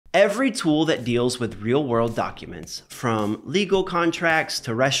Every tool that deals with real-world documents, from legal contracts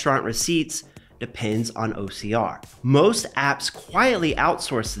to restaurant receipts, depends on OCR. Most apps quietly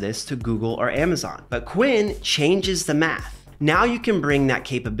outsource this to Google or Amazon, but Qwen changes the math. Now you can bring that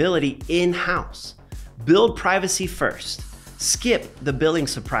capability in-house. Build privacy first. Skip the billing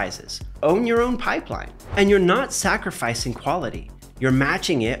surprises. Own your own pipeline. And you're not sacrificing quality. You're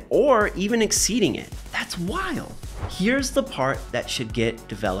matching it or even exceeding it. That's wild. Here's the part that should get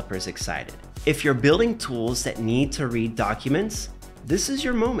developers excited. If you're building tools that need to read documents, this is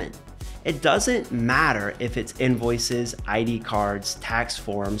your moment. It doesn't matter if it's invoices, ID cards, tax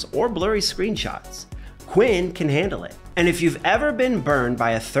forms, or blurry screenshots. Qwen can handle it. And if you've ever been burned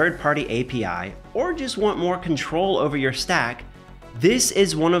by a third-party API or just want more control over your stack, this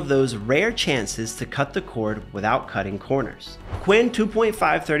is one of those rare chances to cut the cord without cutting corners. Qwen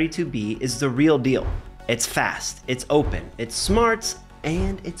 2.532b is the real deal. It's fast, it's open, it's smart,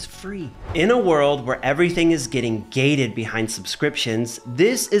 and it's free. In a world where everything is getting gated behind subscriptions,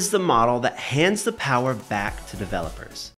 this is the model that hands the power back to developers.